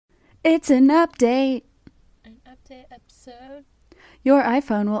It's an update. An update episode. Your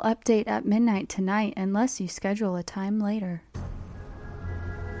iPhone will update at midnight tonight unless you schedule a time later.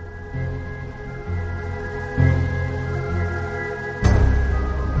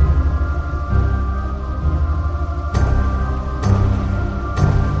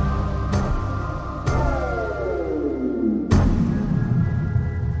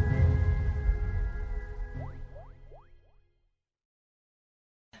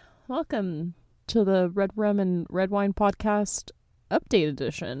 Welcome to the Red Rum and Red Wine Podcast Update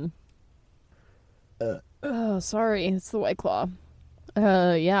Edition. Oh, sorry, it's the White Claw.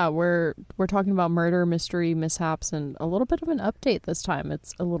 Yeah, we're talking about murder, mystery, mishaps, and a little bit of an update this time.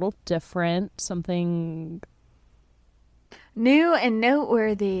 It's a little different, something New and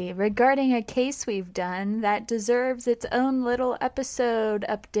noteworthy regarding a case we've done that deserves its own little episode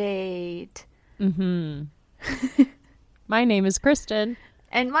update. My name is Kristen.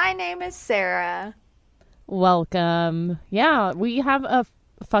 And my name is Sarah. Welcome. Yeah, we have a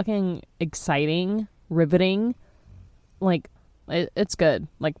fucking exciting, riveting, it's good.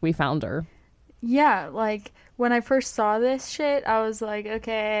 We found her. Yeah, when I first saw this shit, I was like,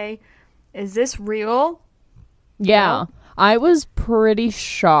 okay, is this real? Yeah. Well, I was pretty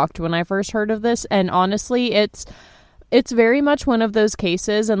shocked when I first heard of this, and honestly, it's very much one of those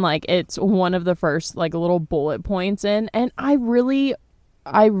cases, and it's one of the first little bullet points in, and I really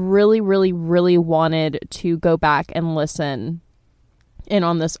wanted to go back and listen in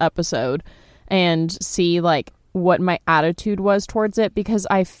on this episode and see what my attitude was towards it, because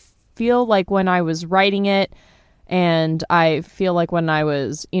I feel like when I was writing it, and I feel like when I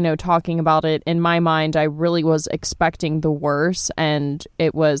was, talking about it, in my mind, I really was expecting the worst, and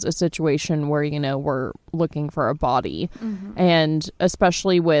it was a situation where, we're looking for a body. mm-hmm. And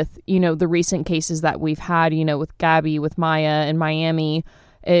especially with, the recent cases that we've had, with Gabby, with Maya in Miami,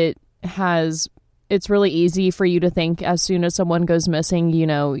 it's really easy for you to think as soon as someone goes missing,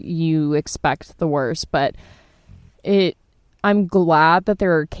 you expect the worst. But I'm glad that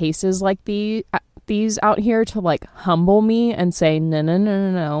there are cases like these out here to humble me and say,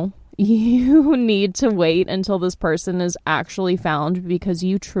 no, you need to wait until this person is actually found, because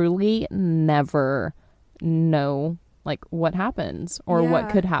you truly never know what happens or what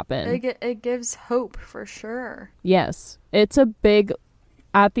could happen. It gives hope for sure. Yes, it's a big,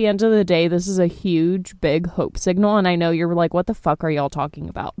 at the end of the day, this is a huge, big hope signal. And I know you're like, what the fuck are y'all talking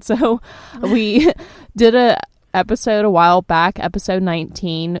about? So we did a episode a while back, episode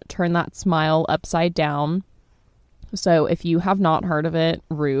 19, Turn That Smile Upside Down. So if you have not heard of it,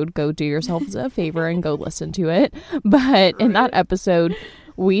 rude, go do yourself a favor and go listen to it. But in that episode,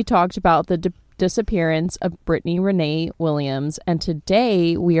 we talked about the disappearance of Brittany Renee Willams, and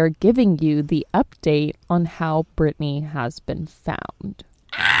today we are giving you the update on how Brittany has been found.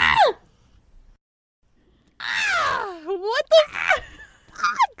 What the fuck?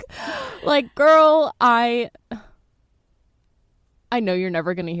 Girl, I know you're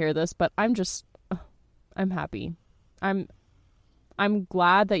never gonna hear this, but I'm happy. I'm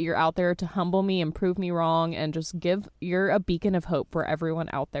glad that you're out there to humble me and prove me wrong, and just you're a beacon of hope for everyone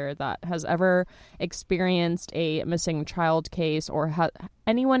out there that has ever experienced a missing child case, or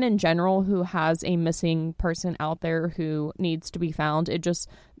anyone in general who has a missing person out there who needs to be found.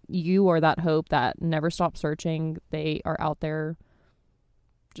 You are that hope that never stops searching. They are out there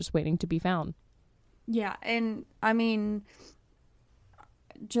just waiting to be found. Yeah, and I mean,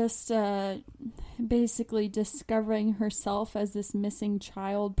 just basically discovering herself as this missing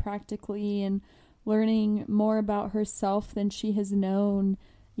child practically, and learning more about herself than she has known.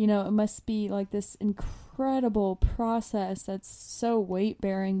 It must be this incredible process that's so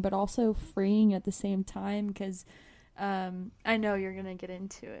weight-bearing but also freeing at the same time, because I know you're gonna get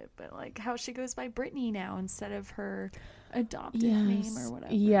into it, but how she goes by Brittany now instead of her adopted name or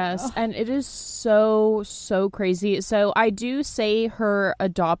whatever. Yes, and it is so crazy. So I do say her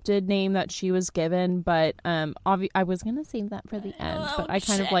adopted name that she was given, but I was gonna save that for the end, but I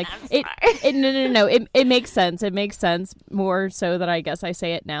kind of it. No. It makes sense. It makes sense more so that I guess I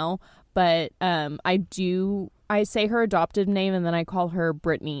say it now. But I say her adopted name, and then I call her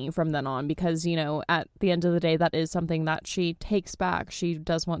Brittany from then on, because, at the end of the day, that is something that she takes back. She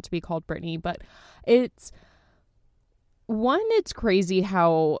does want to be called Brittany, but it's crazy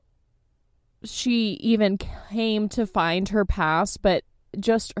how she even came to find her past, but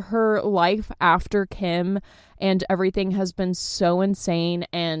just her life after Kim and everything has been so insane,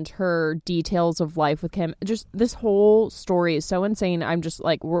 and her details of life with Kim, just this whole story is so insane. I'm just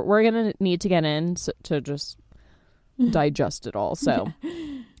we're gonna need to get in to just digest it all. So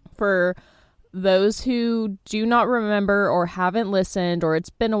for those who do not remember or haven't listened, or it's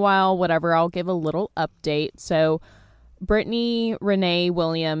been a while, whatever, I'll give a little update. So Brittany Renee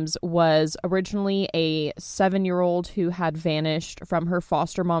Williams was originally a 7-year-old who had vanished from her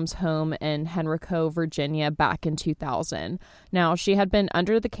foster mom's home in Henrico, Virginia back in 2000. Now, she had been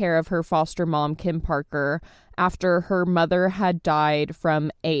under the care of her foster mom, Kim Parker, after her mother had died from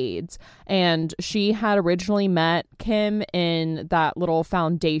AIDS. And she had originally met Kim in that little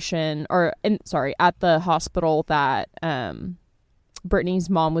foundation, at the hospital that Brittany's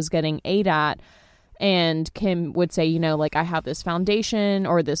mom was getting aid at. And Kim would say, I have this foundation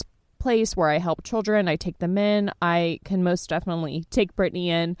or this place where I help children. I take them in. I can most definitely take Brittany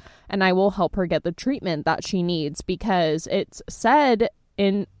in, and I will help her get the treatment that she needs, because it's said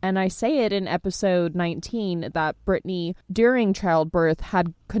and I say it in episode 19, that Brittany, during childbirth,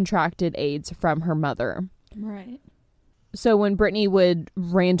 had contracted AIDS from her mother. Right. So when Brittany would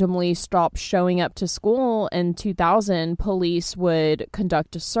randomly stop showing up to school in 2000, police would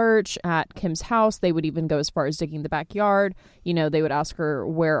conduct a search at Kim's house. They would even go as far as digging the backyard. They would ask her,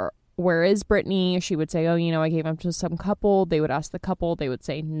 where is Brittany? She would say, I gave him to some couple. They would ask the couple. They would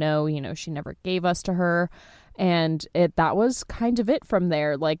say, no, she never gave us to her. And that was kind of it from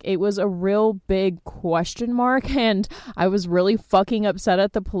there. Like, it was a real big question mark, and I was really fucking upset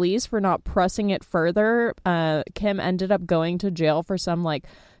at the police for not pressing it further. Kim ended up going to jail for some,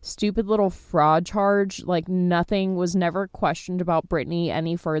 stupid little fraud charge. Nothing was never questioned about Brittany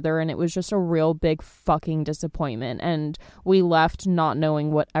any further, and it was just a real big fucking disappointment. And we left not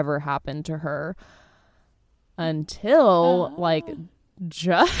knowing whatever happened to her until,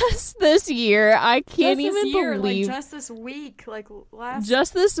 just this year. I can't even believe, just this week,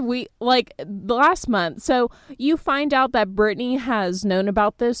 last month. So you find out that Brittany has known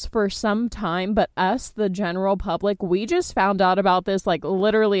about this for some time, but us, the general public, we just found out about this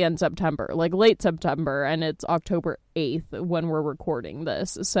literally in September, late September, and it's October 8th when we're recording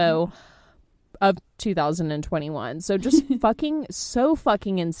this. So of 2021. So just so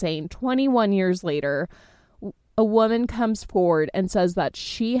fucking insane. 21 years later, a woman comes forward and says that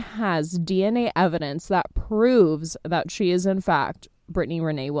she has DNA evidence that proves that she is, in fact, Brittany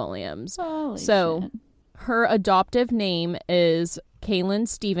Renee Williams. Holy so shit. Her adoptive name is Kaylin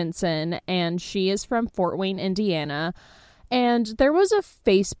Stevenson, and she is from Fort Wayne, Indiana. And there was a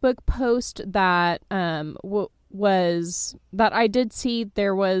Facebook post that was that I did see.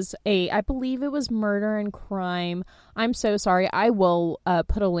 There was I believe it was Murder and Crime. I'm so sorry. I will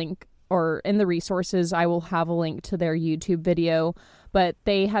put a link, or in the resources, I will have a link to their YouTube video. But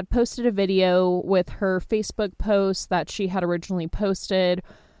they had posted a video with her Facebook post that she had originally posted,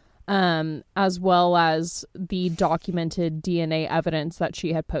 as well as the documented DNA evidence that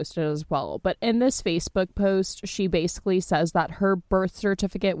she had posted as well. But in this Facebook post, she basically says that her birth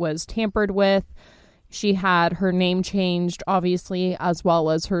certificate was tampered with. She had her name changed, obviously, as well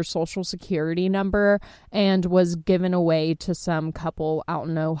as her social security number, and was given away to some couple out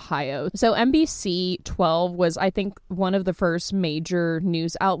in Ohio. So NBC 12 was, I think, one of the first major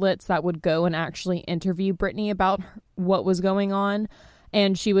news outlets that would go and actually interview Brittany about what was going on.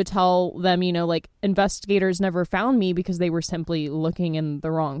 And she would tell them, investigators never found me because they were simply looking in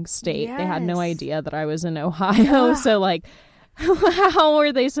the wrong state. Yes. They had no idea that I was in Ohio. Yeah. So, how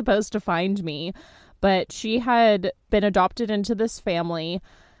were they supposed to find me? But she had been adopted into this family,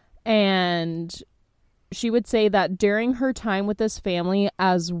 and she would say that during her time with this family,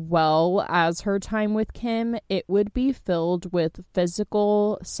 as well as her time with Kim, it would be filled with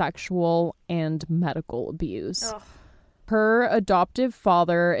physical, sexual, and medical abuse. Ugh. Her adoptive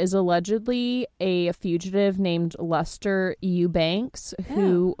father is allegedly a fugitive named Lester Eubanks,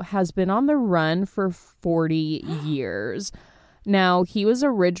 who has been on the run for 40 years. Now, he was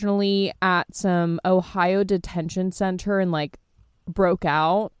originally at some Ohio detention center and broke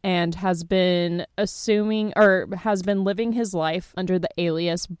out, and has been living his life under the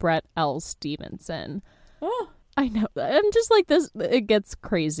alias Brett L. Stevenson. Oh, I know. I'm just this. It gets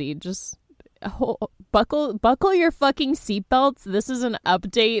crazy. Just buckle your fucking seatbelts. This is an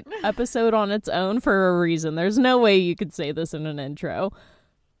update episode on its own for a reason. There's no way you could say this in an intro.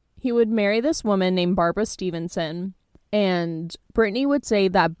 He would marry this woman named Barbara Stevenson. And Brittany would say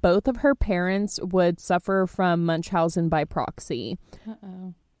that both of her parents would suffer from Munchausen by proxy.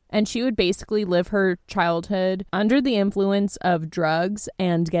 Uh-oh. And she would basically live her childhood under the influence of drugs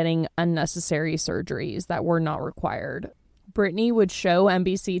and getting unnecessary surgeries that were not required. Brittany would show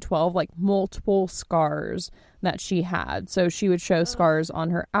NBC 12 multiple scars that she had. So she would show scars on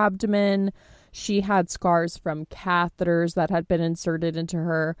her abdomen. She had scars from catheters that had been inserted into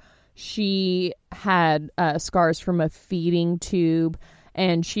her. She had scars from a feeding tube,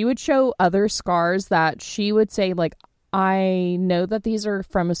 And she would show other scars that she would say, like, I know that these are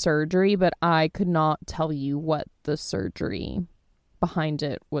from a surgery, but I could not tell you what the surgery behind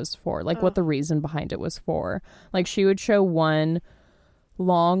it was for, like what the reason behind it was for. Like, she would show one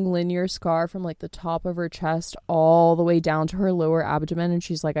long linear scar from like the top of her chest all the way down to her lower abdomen, and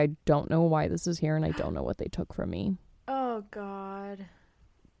she's like, I don't know why this is here, and I don't know what they took from me. Oh God.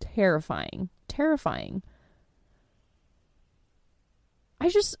 Terrifying. I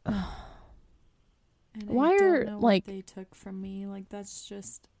just why are like what they took from me? Like, that's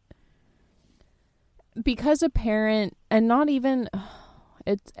just because a parent, and not even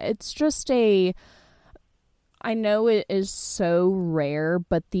it's just a, I know it is so rare,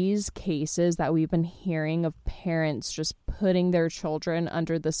 but these cases that we've been hearing of parents just putting their children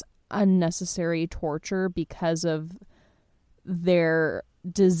under this unnecessary torture because of their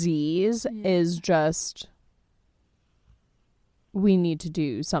disease is just, we need to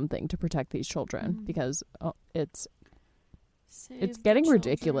do something to protect these children because it's getting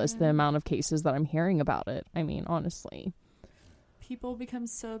ridiculous, the amount of cases that I'm hearing about it. I mean, honestly. People become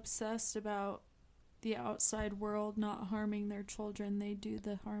so obsessed about the outside world not harming their children, they do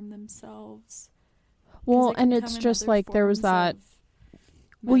the harm themselves. Well, and it's just like there was that,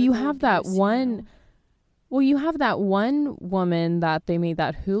 you have that one woman that they made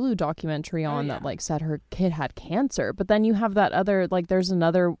that Hulu documentary on that like said her kid had cancer, but then you have that other, like there's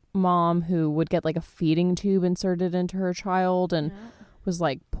another mom who would get like a feeding tube inserted into her child and was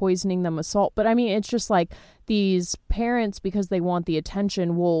like poisoning them with salt. But I mean, it's just like these parents, because they want the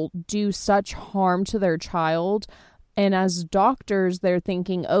attention, will do such harm to their child. And as doctors, they're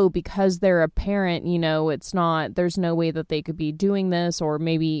thinking, oh, because they're a parent, you know, it's not, there's no way that they could be doing this, or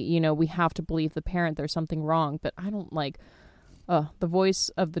maybe, you know, we have to believe the parent, there's something wrong. But I don't like, the voice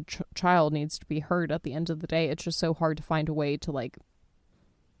of the child needs to be heard at the end of the day. It's just so hard to find a way to like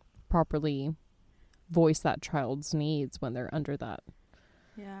properly voice that child's needs when they're under that.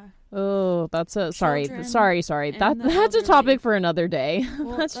 Yeah. Oh, that's a sorry. That's a topic for another day.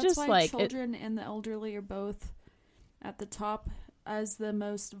 Well, that's just why like children and the elderly are both at the top as the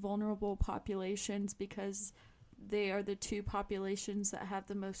most vulnerable populations, because they are the two populations that have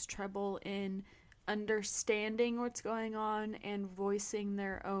the most trouble in understanding what's going on and voicing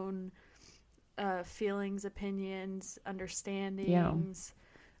their own feelings, opinions, understandings.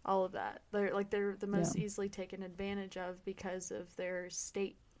 All of that. They're the most easily taken advantage of because of their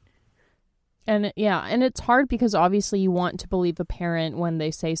state. And and it's hard because obviously you want to believe the parent when they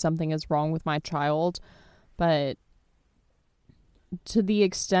say something is wrong with my child, but to the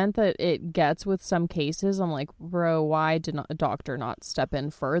extent that it gets with some cases, I'm like, bro, why did not a doctor not step in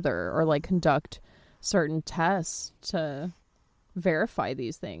further or like conduct certain tests to verify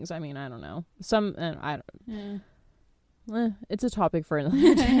these things? I mean, I don't know. It's a topic for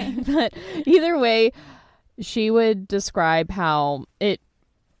another day. But either way, she would describe how it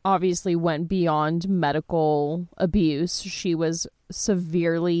obviously went beyond medical abuse. She was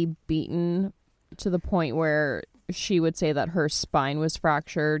severely beaten to the point where she would say that her spine was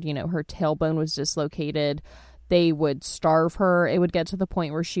fractured, you know, her tailbone was dislocated. They would starve her. It would get to the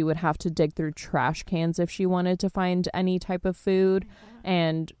point where she would have to dig through trash cans if she wanted to find any type of food.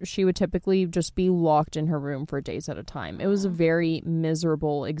 And she would typically just be locked in her room for days at a time. It was a very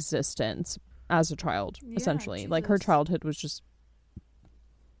miserable existence as a child, essentially. Jesus. Like, her childhood was just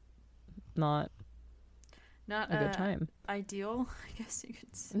not a good time. Ideal, I guess you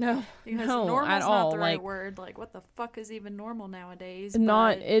could say. No, because no, normal's at not all. the right like, word. Like, what the fuck is even normal nowadays?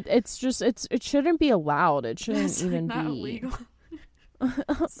 Not it's just it shouldn't be allowed. It shouldn't even not be illegal.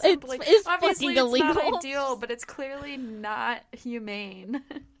 It's obviously fucking illegal. It's not ideal, but it's clearly not humane.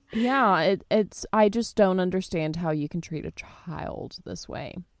 Yeah, it's I just don't understand how you can treat a child this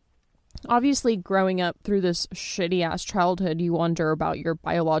way. Obviously, growing up through this shitty ass childhood, you wonder about your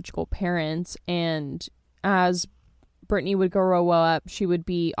biological parents, and as Brittany would grow up, she would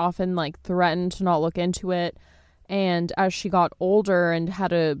be often like threatened to not look into it. And as she got older and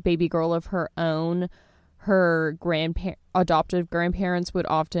had a baby girl of her own, her adoptive grandparents would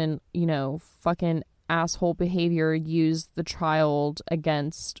often, you know, fucking asshole behavior, use the child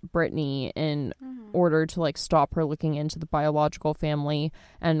against Brittany in order to like stop her looking into the biological family,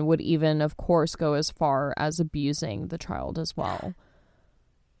 and would even, of course, go as far as abusing the child as well.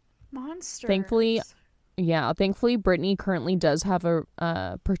 Monsters. Thankfully, Brittany currently does have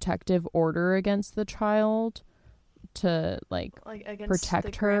a protective order against the child to like against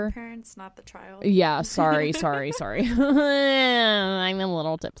protect the her. Grandparents, not the child. Yeah, sorry. I'm a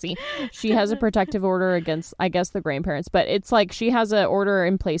little tipsy. She has a protective order against, I guess, the grandparents, but it's like she has an order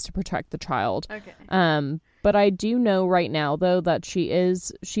in place to protect the child. Okay. But I do know right now, though, that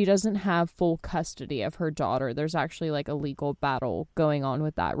she doesn't have full custody of her daughter. There's actually like a legal battle going on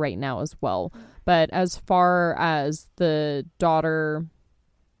with that right now as well. But as far as the daughter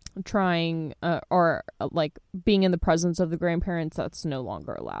trying or like being in the presence of the grandparents, that's no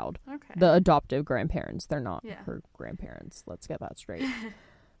longer allowed. Okay. The adoptive grandparents, they're not her grandparents. Let's get that straight.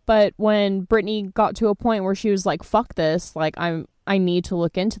 But when Brittany got to a point where she was like, fuck this, like I need to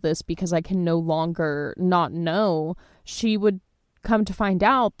look into this because I can no longer not know, she would come to find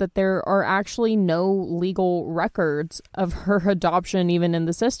out that there are actually no legal records of her adoption even in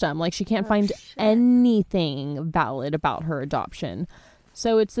the system. Like she can't find anything valid about her adoption.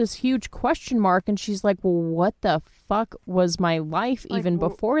 So it's this huge question mark, and she's like, well, what the fuck was my life like, even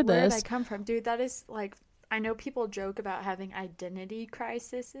before this? Where did I come from? Dude, that is like, I know people joke about having identity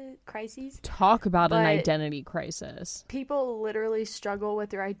crises. Talk about an identity crisis. People literally struggle with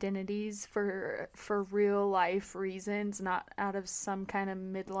their identities for real life reasons, not out of some kind of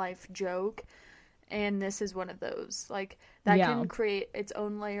midlife joke. And this is one of those. Like, that can create its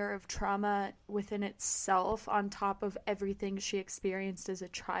own layer of trauma within itself on top of everything she experienced as a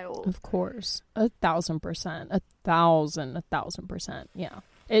child. Of course. 1,000%. 1,000%. Yeah.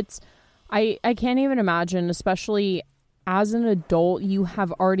 It's... I can't even imagine, especially as an adult, you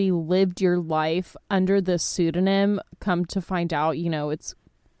have already lived your life under this pseudonym, come to find out, you know, it's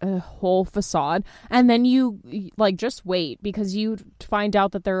a whole facade. And then you, like, just wait, because you find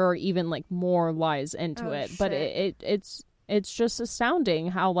out that there are even, like, more lies into it. Shit. But it's just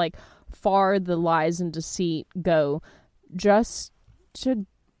astounding how, like, far the lies and deceit go just to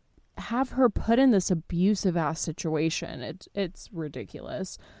have her put in this abusive-ass situation. It's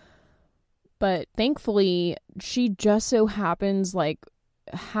ridiculous. But thankfully, she just so happens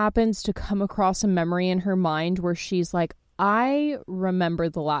to come across a memory in her mind where she's like, I remember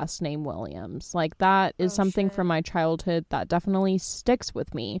the last name Willams. Like, that is something from my childhood that definitely sticks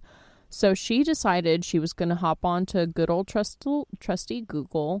with me. So she decided she was going to hop on to good old trusty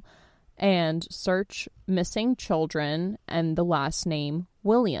Google and search missing children and the last name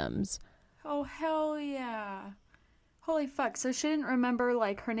Willams. Oh, hell yeah. Holy fuck. So she didn't remember,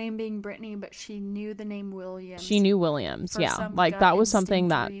 like, her name being Brittany, but she knew the name Williams. She knew Williams, yeah. Like, that was something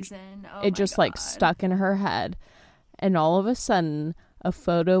that it just, like, stuck in her head. And all of a sudden, a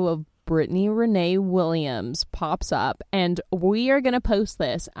photo of Brittany Renee Williams pops up. And we are going to post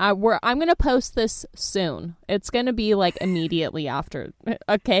this. I'm going to post this soon. It's going to be, like, immediately after.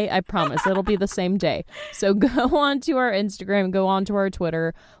 Okay? I promise. It'll be the same day. So go on to our Instagram. Go on to our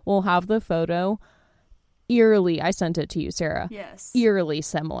Twitter. We'll have the photo. Eerily, I sent it to you, Sarah. Yes. Eerily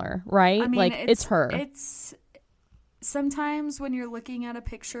similar, right? I mean, like, it's her. It's sometimes when you're looking at a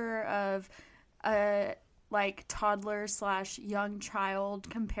picture of a, like, toddler / young child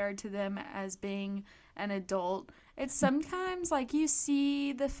compared to them as being an adult, it's sometimes, like, you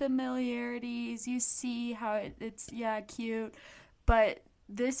see the familiarities, you see how it's cute, but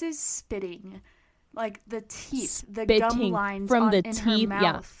this is spitting. Like, the teeth, the gum lines from in her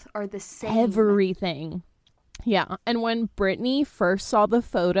mouth are the same. Everything. Yeah, and when Brittany first saw the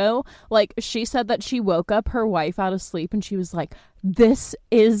photo, like, she said that she woke up her wife out of sleep and she was like, this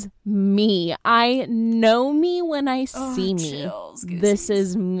is me. I know me when I see me. This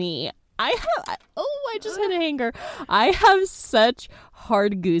is me. I just had a hanger. I have such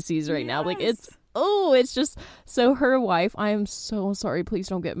hard goosies right now. Like, it's just, so her wife, I am so sorry. Please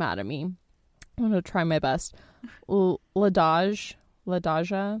don't get mad at me. I'm going to try my best. Ladaja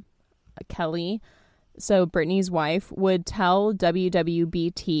Kelly, so Brittany's wife, would tell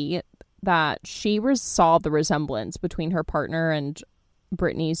WWBT that she saw the resemblance between her partner and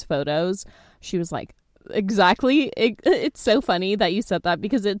Brittany's photos. She was like, exactly. It's so funny that you said that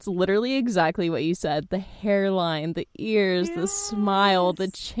because it's literally exactly what you said. The hairline, the ears, the smile, the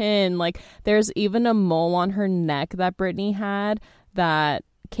chin. Like, there's even a mole on her neck that Brittany had that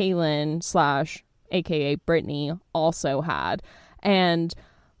Kaylin / aka Brittany also had. And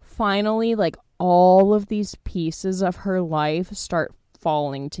finally, like, all of these pieces of her life start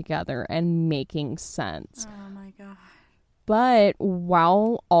falling together and making sense. Oh my God. But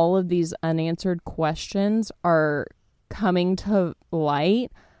while all of these unanswered questions are coming to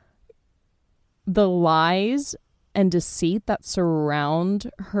light, the lies and deceit that surround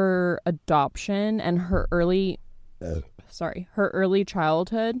her adoption and her early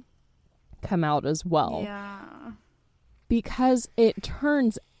childhood come out as well. Yeah. Because it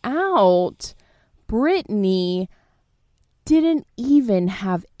turns out Brittany didn't even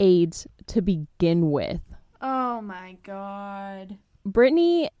have AIDS to begin with. Oh my God.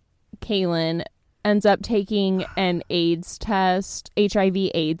 Brittany, Kaylin, ends up taking an AIDS test,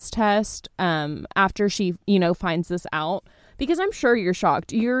 HIV/AIDS test, after she, finds this out. Because I'm sure you're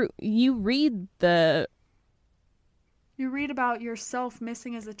shocked. You read about yourself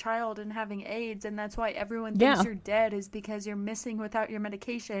missing as a child and having AIDS, and that's why everyone thinks you're dead, is because you're missing without your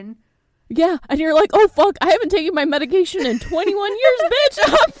medication. Yeah, and you're like, oh, fuck, I haven't taken my medication in 21 years, bitch.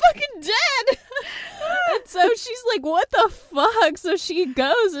 I'm fucking dead. And so she's like, what the fuck? So she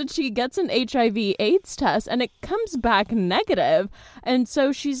goes and she gets an HIV/AIDS test, and it comes back negative. And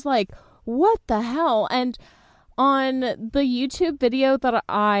so she's like, what the hell? And on the YouTube video that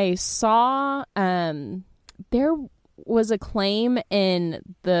I saw, there was a claim in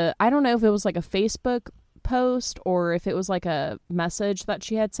I don't know if it was like a Facebook post or if it was like a message that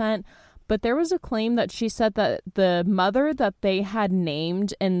she had sent, but there was a claim that she said that the mother that they had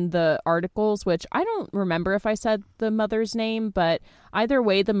named in the articles, which I don't remember if I said the mother's name, but either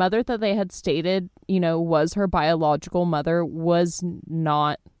way, the mother that they had stated, was her biological mother was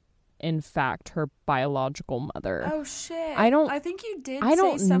not, in fact, her biological mother. Oh, shit. I think you did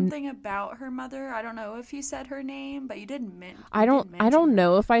say something about her mother. I don't know if you said her name, but you didn't mention I don't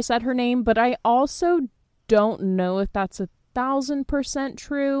know if I said her name, but I also don't know if that's 1,000%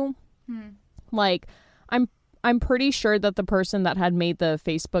 true. Like, I'm pretty sure that the person that had made the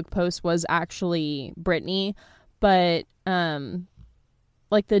Facebook post was actually Brittany, but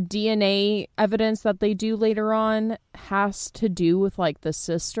like the DNA evidence that they do later on has to do with like the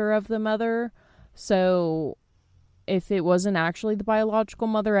sister of the mother. So if it wasn't actually the biological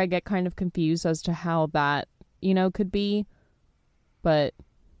mother, I get kind of confused as to how that, could be. But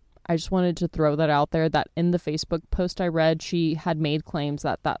I just wanted to throw that out there, that in the Facebook post I read, she had made claims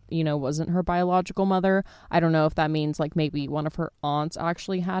that wasn't her biological mother. I don't know if that means like maybe one of her aunts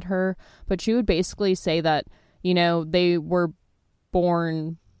actually had her, but she would basically say that, they were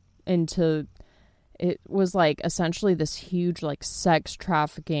born into, it was like essentially this huge like sex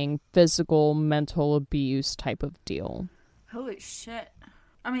trafficking, physical, mental abuse type of deal. Holy shit.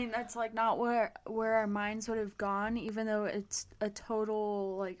 I mean, that's like not where our minds would have gone, even though it's a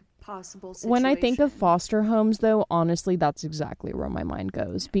total like possible situation. When I think of foster homes, though, honestly, that's exactly where my mind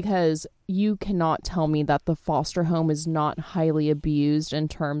goes, because you cannot tell me that the foster home is not highly abused in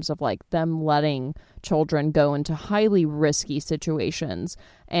terms of like them letting children go into highly risky situations.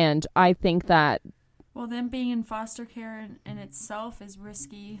 And I think that, well, them being in foster care in itself is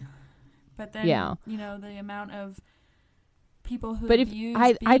risky, but then the amount of people who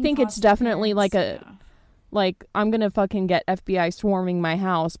I think it's definitely like like, I'm gonna fucking get FBI swarming my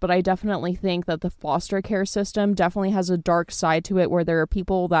house, but I definitely think that the foster care system definitely has a dark side to it, where there are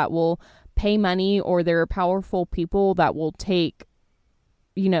people that will pay money, or there are powerful people that will take,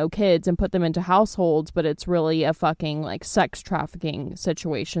 kids and put them into households, but it's really a fucking like sex trafficking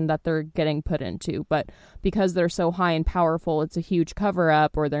situation that they're getting put into. But because they're so high and powerful, it's a huge cover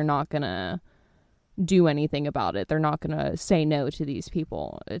up, or they're not gonna do anything about it. They're not gonna say no to these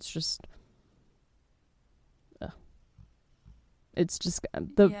people. It's just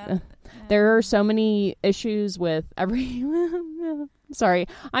there are so many issues with every sorry,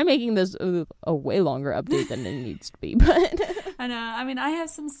 I'm making this a way longer update than it needs to be, but I know. I mean, I have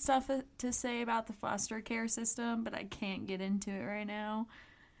some stuff to say about the foster care system, but I can't get into it right now.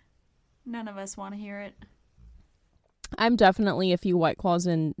 None of us want to hear it. I'm definitely a few White Claws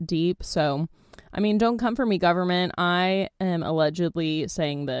in deep, so I mean, don't come for me, government. I am allegedly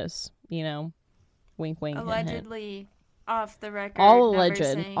saying this, wink wink, allegedly, hint, hint. Off the record, all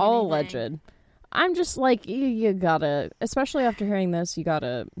alleged. I'm just like, you gotta, especially after hearing this, you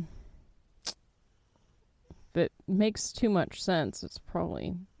gotta, if it makes too much sense, it's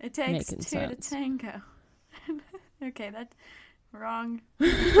probably it takes two sense. To tango. Okay, that's wrong.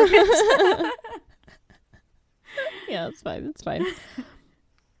 Yeah, it's fine.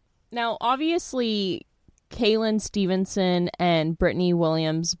 Now, obviously, Kaylin Stevenson and Brittany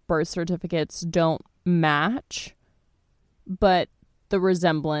Willams' birth certificates don't match, but the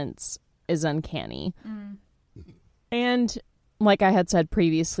resemblance is uncanny. And like I had said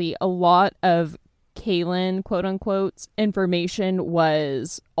previously, a lot of Kaylin, quote unquote, information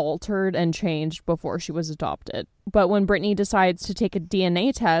was altered and changed before she was adopted. But when Brittany decides to take a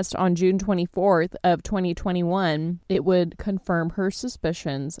DNA test on June 24th of 2021, it would confirm her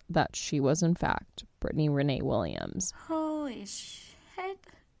suspicions that she was in fact Brittany Renee Willams. Holy shit.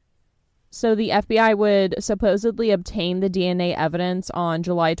 So the FBI would supposedly obtain the DNA evidence on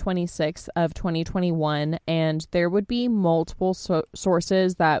July 26th of 2021, and there would be multiple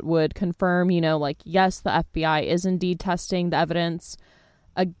sources that would confirm, yes, the FBI is indeed testing the evidence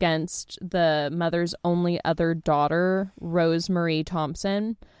against the mother's only other daughter, Rose Marie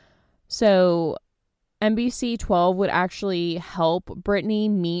Thompson. So NBC 12 would actually help Brittany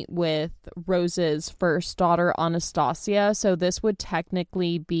meet with Rose's first daughter, Anastasia. So this would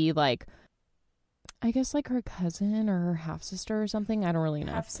technically be like, I guess like her cousin or her half sister or something. I don't really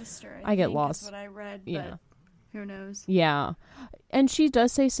know. Half sister. I get lost. Is what I read. But Yeah. who knows? Yeah. And she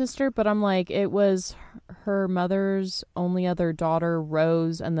does say sister, but I'm like, it was her mother's only other daughter,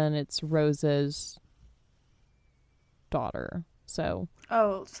 Rose, and then it's Rose's daughter. So.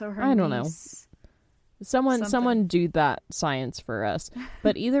 Oh, so her I don't know. niece. Someone do that science for us.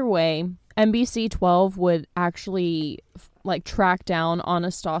 But either way, NBC 12 would actually like track down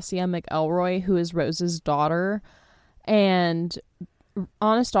Anastasia McElroy, who is Rose's daughter. And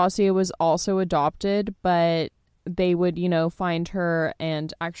Anastasia was also adopted, but they would, find her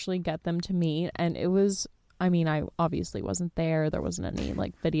and actually get them to meet. And it was, I obviously wasn't there. There wasn't any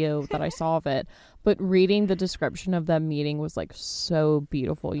like video that I saw of it, but reading the description of them meeting was like so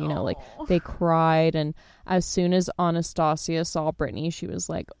beautiful, like they cried. And as soon as Anastasia saw Brittany, she was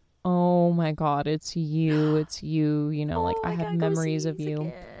like, oh my God, it's you, like I had memories of you.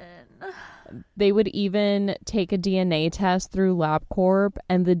 Again. They would even take a DNA test through LabCorp,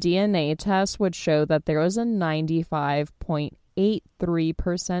 and the DNA test would show that there was a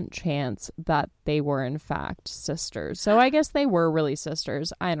 95.83% chance that they were in fact sisters. So I guess they were really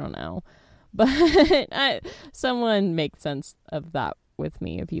sisters. I don't know. But someone make sense of that with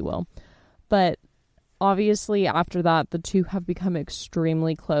me, if you will. But obviously after that, the two have become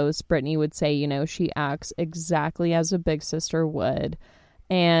extremely close. Brittany would say, she acts exactly as a big sister would.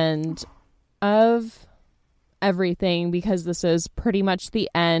 And of everything, because this is pretty much the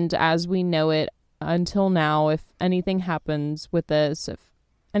end as we know it until now. If anything happens with this, if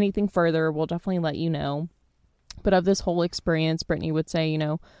anything further, we'll definitely let you know. But of this whole experience, Brittany would say,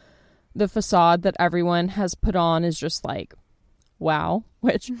 the facade that everyone has put on is just like, wow,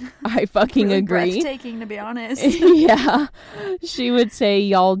 which I fucking really agree. Breathtaking, to be honest. Yeah. She would say,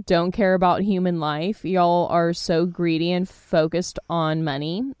 y'all don't care about human life. Y'all are so greedy and focused on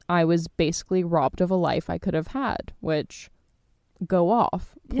money. I was basically robbed of a life I could have had, which go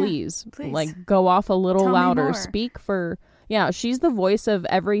off, please. Yeah, please. Like, go off a little Tell louder. Speak for... Yeah, she's the voice of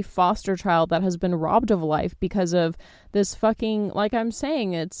every foster child that has been robbed of life because of this fucking, like I'm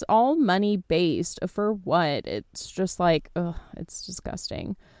saying, it's all money based. For what? It's just like, ugh, it's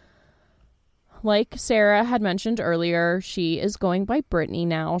disgusting. Like Sarah had mentioned earlier, she is going by Brittany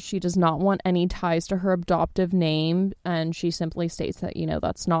now. She does not want any ties to her adoptive name, and she simply states that,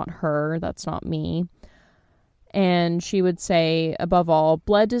 that's not her, that's not me. And she would say, above all,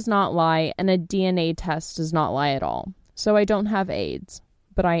 blood does not lie, and a DNA test does not lie at all. So I don't have AIDS,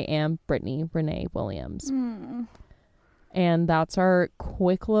 but I am Brittany Renee Williams. And that's our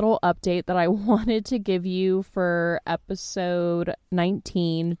quick little update that I wanted to give you for episode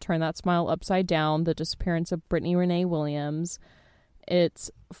 19, Turn That Smile Upside Down, the disappearance of Brittany Renee Williams. It's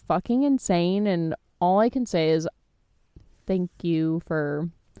fucking insane, and all I can say is thank you for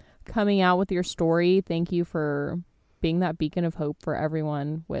coming out with your story. Thank you for being that beacon of hope for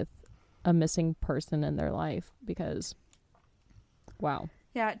everyone with a missing person in their life, because wow.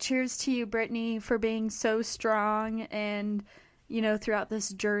 Yeah, cheers to you, Brittany, for being so strong and, throughout this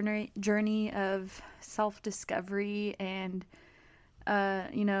journey of self-discovery and,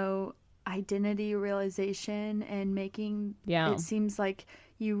 identity realization and making, it seems like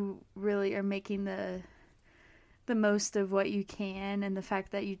you really are making the most of what you can, and the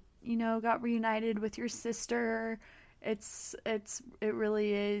fact that you got reunited with your sister, it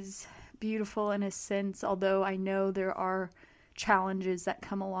really is beautiful in a sense, although I know there are challenges that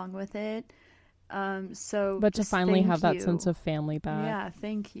come along with it. But to finally have that sense of family back. Yeah,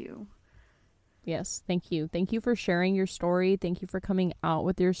 thank you. Yes, thank you. Thank you for sharing your story. Thank you for coming out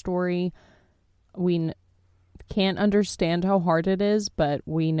with your story. We can't understand how hard it is, but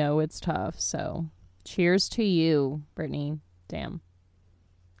we know it's tough. So cheers to you, Brittany. Damn.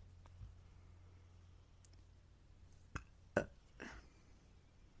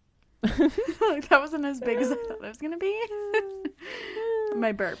 That wasn't as big as I thought it was gonna be.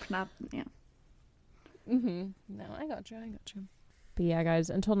 My burp, not No, I got you. But yeah, guys,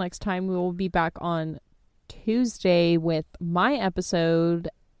 until next time, we will be back on Tuesday with my episode,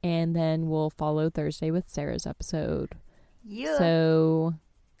 and then we'll follow Thursday with Sarah's episode. Yeah. So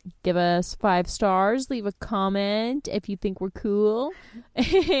give us 5 stars, leave a comment if you think we're cool,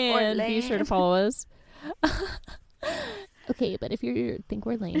 and be sure to follow us. Okay, but if you think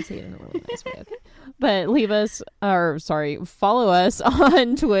we're lame, say it in a really nice way, okay? But follow us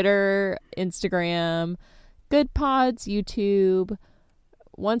on Twitter, Instagram, Good Pods, YouTube.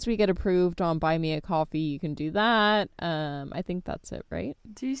 Once we get approved on Buy Me a Coffee, you can do that. I think that's it, right?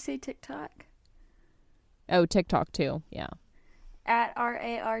 Do you say TikTok? Oh, TikTok too. Yeah. At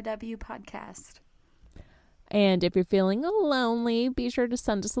RARW Podcast. And if you're feeling lonely, be sure to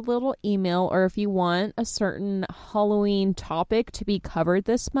send us a little email, or if you want a certain Halloween topic to be covered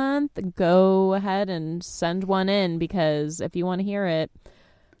this month, go ahead and send one in, because if you want to hear it,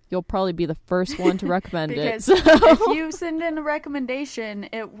 you'll probably be the first one to recommend it. So. If you send in a recommendation,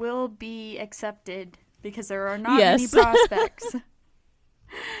 it will be accepted, because there are not many prospects.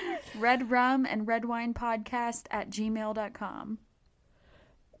 Red Rum and Red Wine Podcast at gmail.com.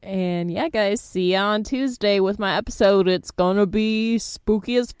 And yeah, guys, see ya on Tuesday with my episode. It's gonna be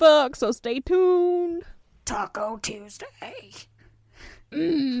spooky as fuck, so stay tuned. Taco Tuesday.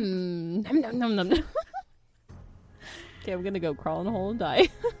 Nom, nom, nom, nom. Okay, I'm gonna go crawl in a hole and die.